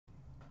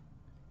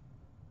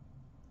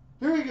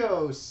Here we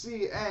go.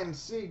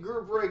 CNC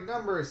group break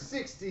number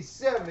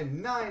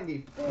 67,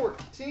 90,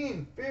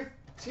 14,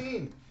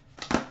 15.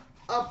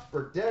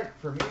 Upper Deck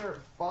Premier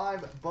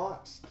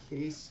 5-box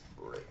case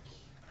break.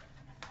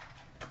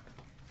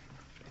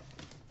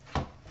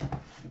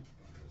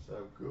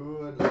 So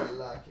good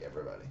luck,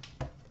 everybody.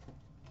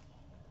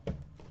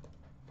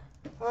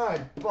 All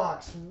right,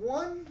 box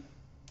 1.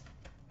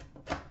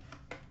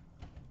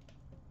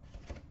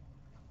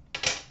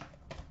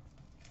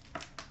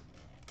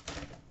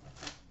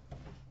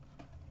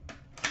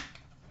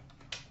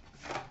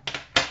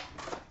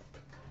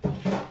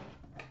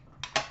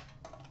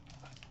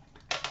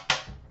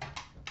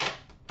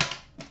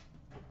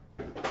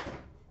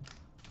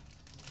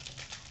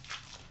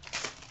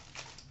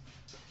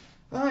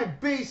 All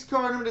right, base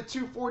card number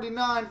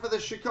 249 for the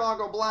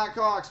Chicago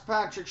Blackhawks,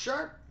 Patrick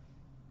Sharp.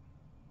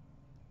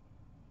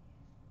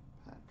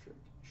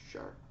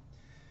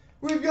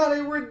 We've got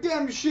a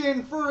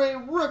redemption for a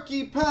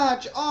rookie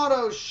patch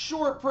auto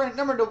short print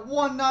number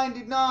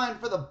 199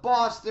 for the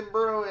Boston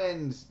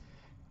Bruins,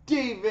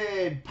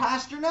 David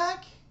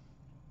Pastrnak.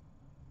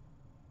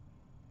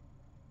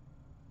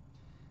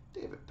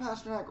 David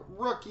Pastrnak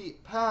rookie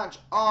patch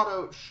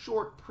auto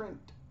short print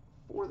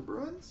for the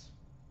Bruins.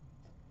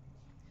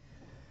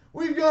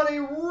 We've got a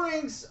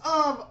Rings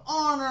of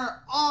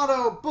Honor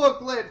auto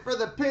booklet for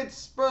the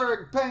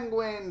Pittsburgh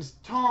Penguins,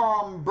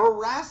 Tom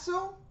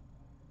Barrasso.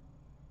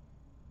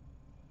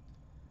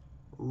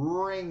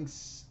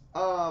 Rings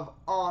of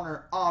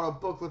Honor auto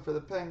booklet for the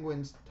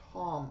Penguins,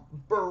 Tom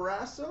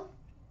Barrasso.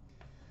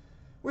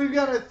 We've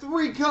got a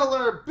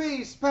 3-color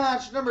base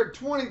patch number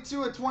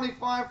 22 of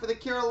 25 for the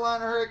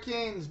Carolina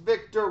Hurricanes,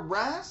 Victor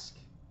Rask.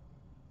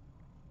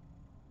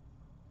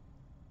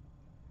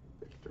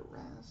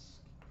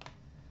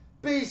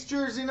 Base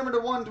jersey number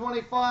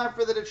 125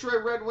 for the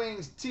Detroit Red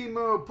Wings,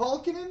 Timo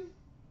Pulkkinen.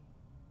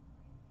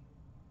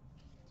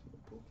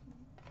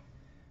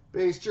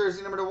 Base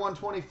jersey number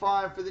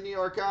 125 for the New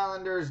York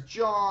Islanders,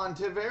 John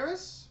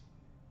Tavares.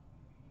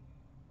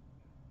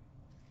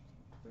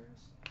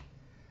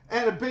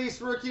 And a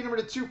base rookie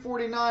number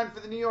 249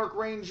 for the New York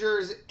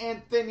Rangers,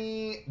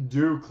 Anthony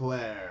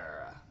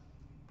Duclair.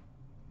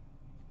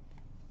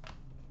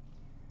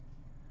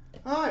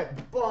 All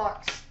right,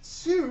 box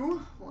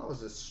 2. Well, that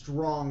was a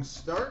strong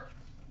start.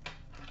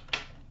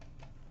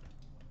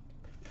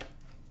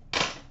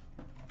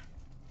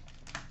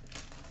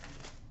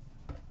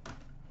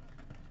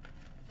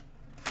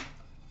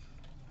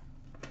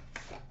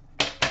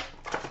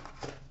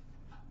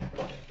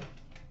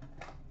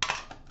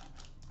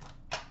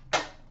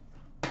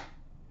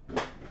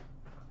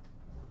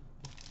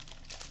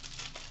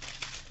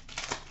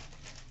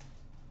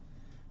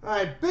 All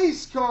right,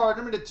 base card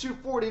number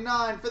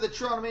 249 for the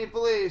Toronto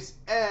Maple Leafs,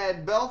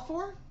 Ed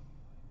Belfour.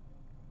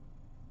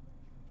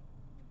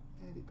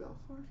 Eddie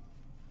Belfour.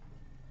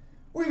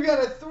 We've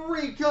got a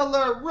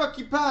 3-color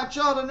rookie patch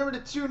auto number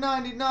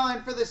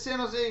 299 for the San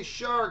Jose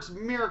Sharks,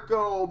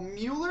 Mirko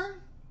Mueller.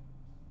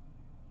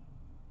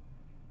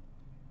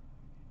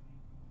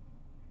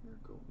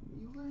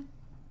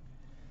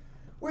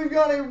 We've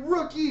got a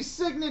rookie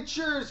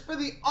signatures for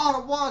the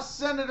Ottawa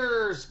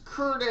Senators,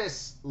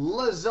 Curtis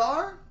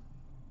Lazar.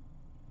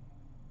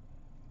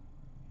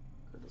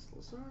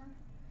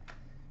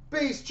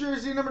 Base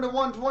jersey number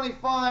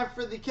 125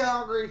 for the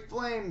Calgary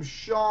Flames,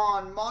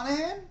 Sean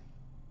Monahan.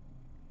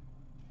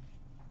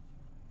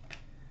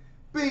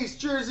 Base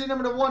jersey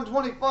number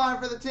 125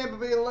 for the Tampa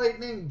Bay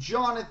Lightning,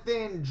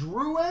 Jonathan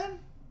Drouin.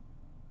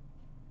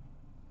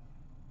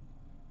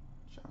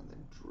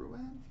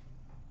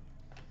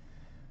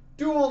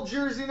 Dual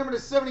jersey number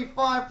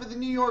 75 for the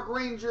New York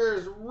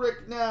Rangers,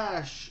 Rick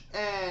Nash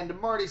and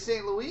Marty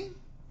St. Louis.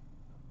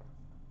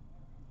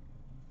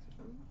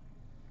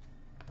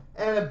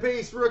 And a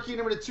base rookie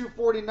number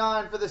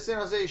 249 for the San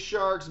Jose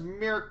Sharks,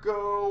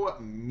 Mirko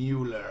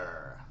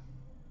Mueller.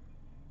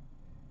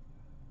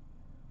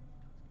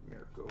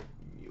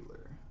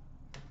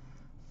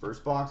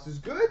 First box was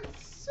good.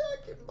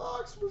 Second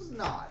box was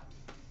not.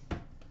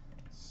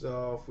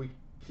 So if we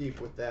keep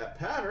with that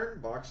pattern,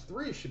 box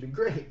 3 should be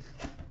great.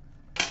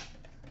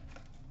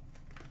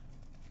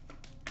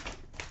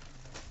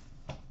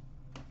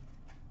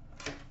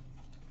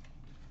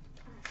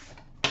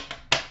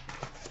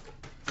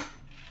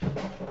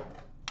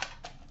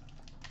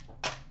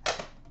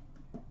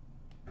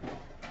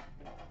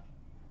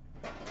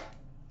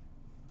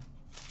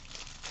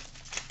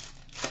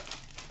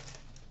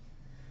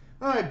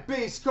 All right,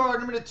 base card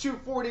number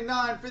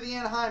 249 for the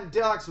Anaheim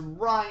Ducks,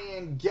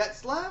 Ryan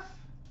Getzlaf.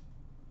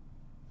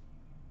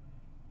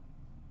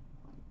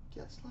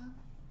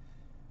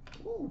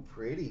 Ooh,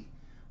 pretty.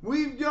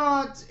 We've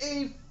got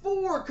a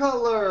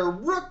 4-color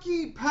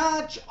rookie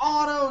patch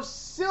auto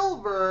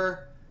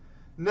silver,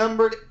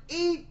 numbered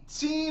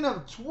 18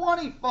 of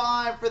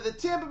 25 for the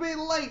Tampa Bay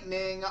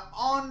Lightning,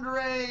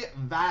 Andre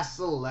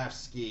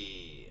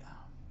Vasilevsky.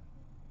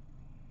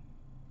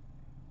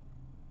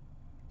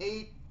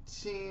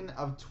 18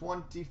 of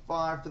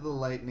 25 for the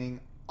Lightning,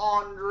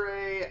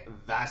 Andre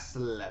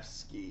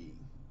Vasilevsky.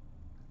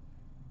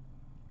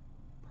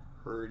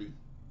 Purdy.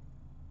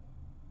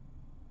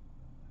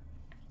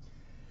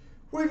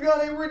 We've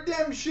got a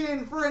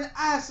redemption for an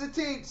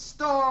acetate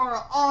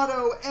star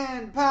auto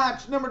and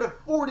patch number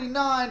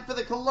 /49 for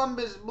the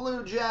Columbus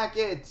Blue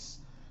Jackets,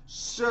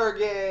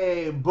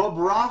 Sergei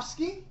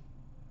Bobrovsky.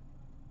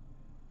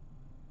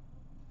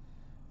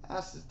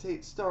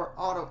 Acetate star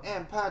auto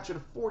and patch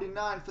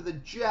 /49 for the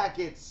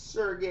Jackets,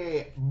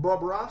 Sergei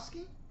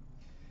Bobrovsky.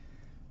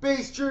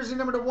 Base jersey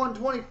number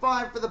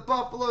 /125 for the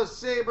Buffalo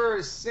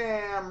Sabres,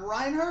 Sam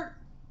Reinhart.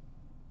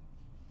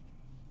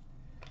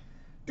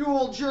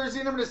 Dual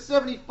jersey number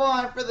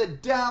 /75 for the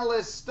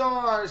Dallas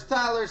Stars,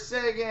 Tyler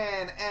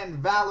Seguin and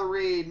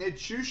Valeri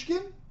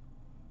Nichushkin.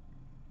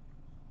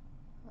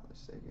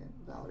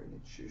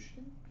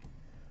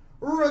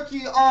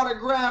 Rookie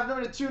autograph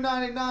number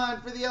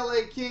 /299 for the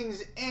LA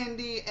Kings,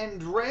 Andy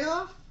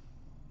Andreoff.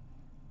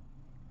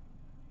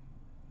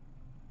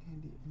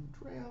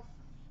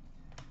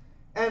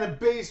 And a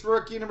base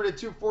rookie number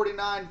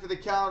 /249 for the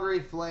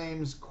Calgary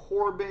Flames,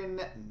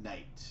 Corbin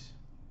Knight.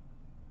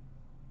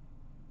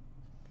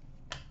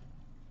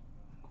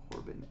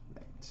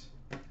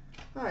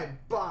 All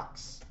right,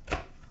 box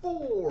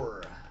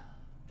 4.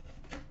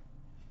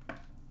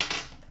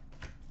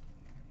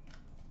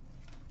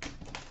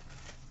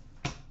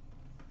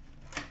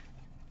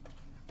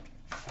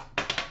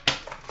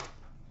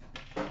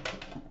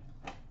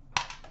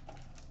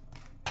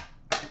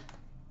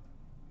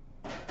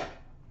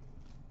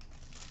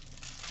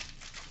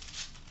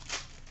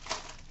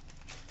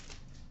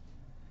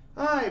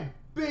 All right,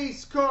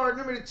 base card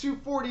number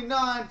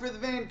 /249 for the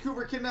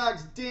Vancouver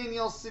Canucks,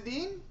 Daniel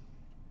Sedin.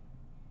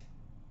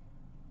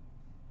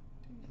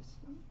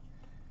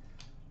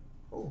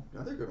 Oh,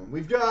 another good one.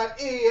 We've got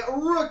a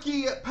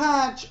rookie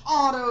patch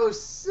auto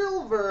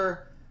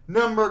silver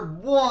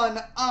numbered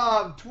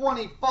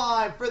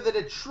 1/25 for the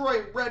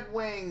Detroit Red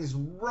Wings,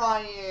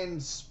 Ryan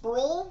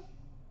Sproul.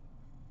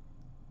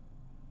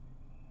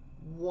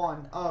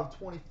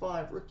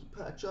 1/25 rookie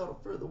patch auto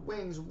for the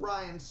Wings,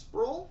 Ryan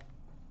Sproul.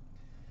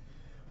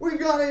 We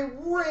got a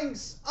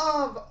Rings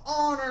of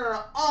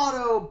Honor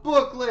auto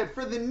booklet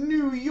for the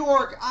New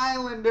York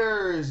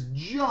Islanders,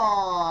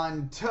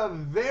 John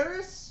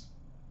Tavares.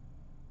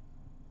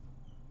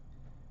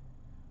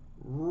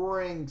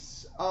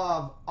 Rings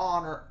of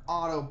Honor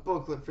auto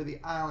booklet for the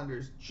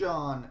Islanders,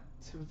 John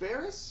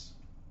Tavares.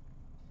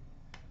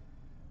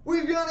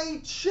 We've got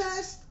a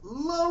chest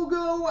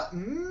logo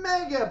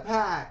mega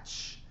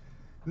patch,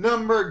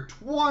 numbered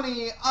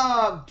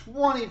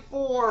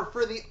 20/24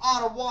 for the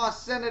Ottawa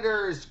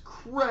Senators,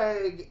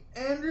 Craig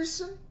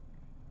Anderson.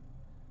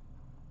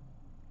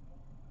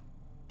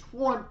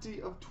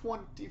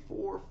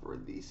 20/24 for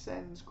the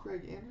Sens,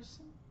 Craig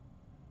Anderson.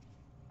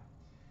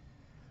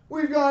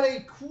 We've got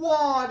a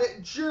quad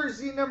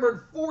jersey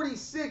numbered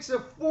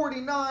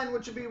 46/49,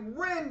 which will be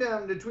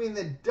random between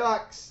the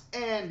Ducks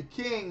and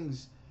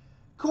Kings,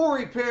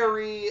 Corey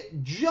Perry,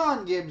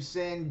 John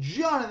Gibson,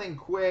 Jonathan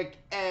Quick,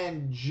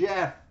 and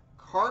Jeff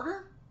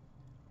Carter.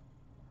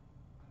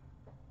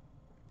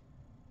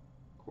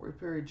 Corey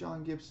Perry,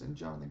 John Gibson,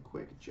 Jonathan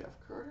Quick, Jeff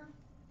Carter.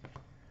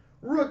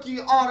 Rookie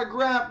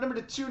autograph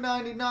number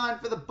 /299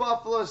 for the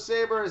Buffalo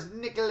Sabres,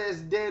 Nicolas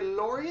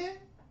Deslauriers.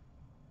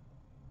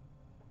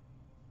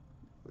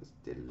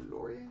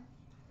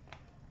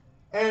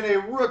 And a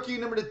rookie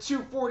number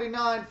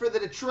 /249 for the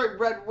Detroit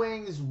Red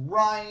Wings,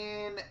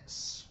 Ryan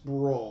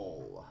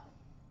Sproul.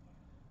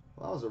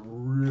 Well, that was a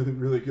really,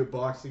 really good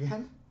box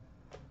again.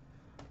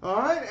 All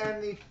right,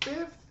 and the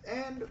 5th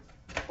and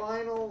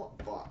final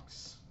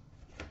box.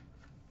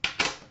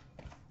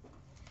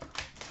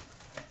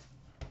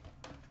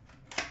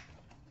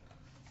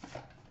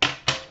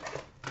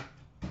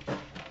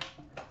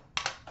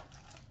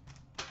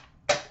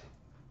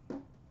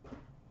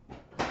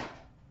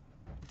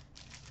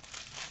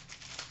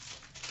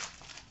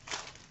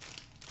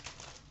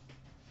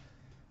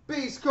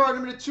 Base card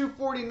number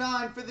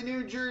 /249 for the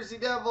New Jersey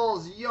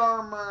Devils,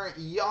 Jaromir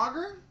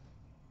Jagr.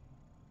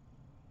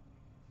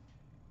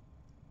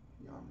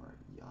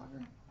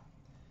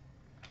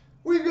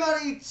 We've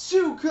got a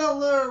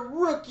 2-color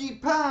rookie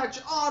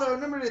patch auto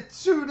number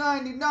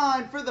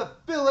 /299 for the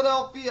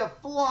Philadelphia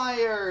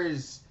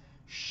Flyers,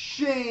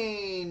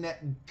 Shane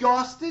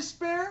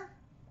Gostisbehere.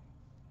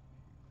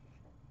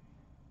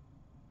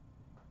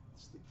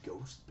 It's the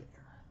Ghost Bear.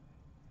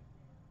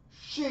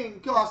 Shane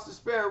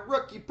Gostisbehere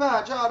rookie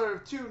patch auto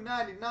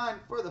 /299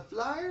 for the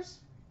Flyers.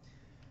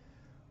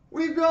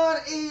 We've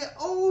got a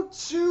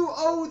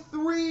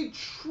 0203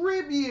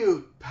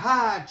 tribute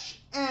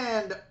patch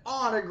and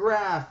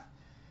autograph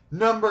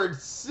numbered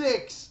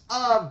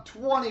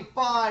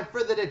 6/25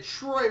 for the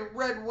Detroit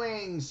Red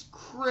Wings,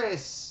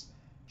 Chris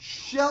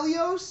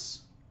Chelios.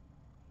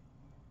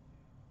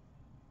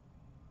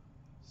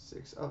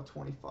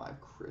 6/25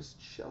 Chris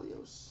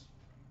Chelios.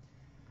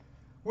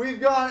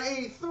 We've got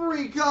a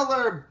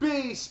 3-color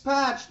base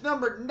patch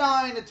numbered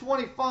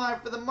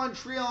 9/25 for the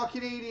Montreal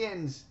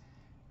Canadiens,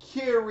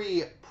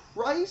 Carey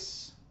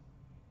Price.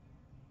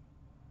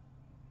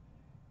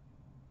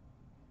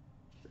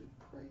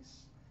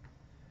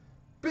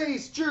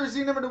 Base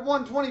jersey number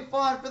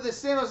 /125 for the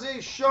San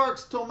Jose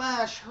Sharks,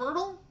 Tomas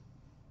Hertl.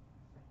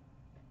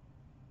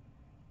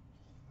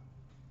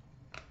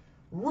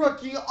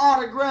 Rookie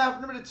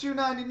autograph number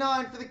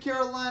 /299 for the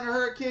Carolina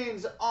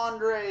Hurricanes,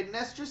 Andre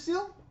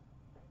Nestrasil.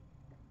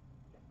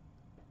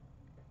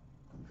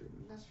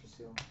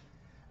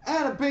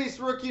 And a base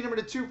rookie number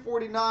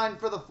 /249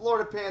 for the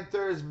Florida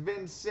Panthers,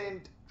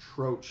 Vincent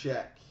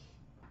Trocheck.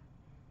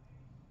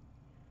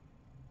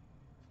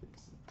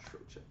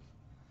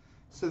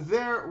 So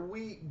there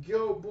we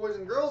go, boys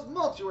and girls.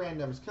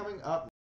 Multi-randoms coming up.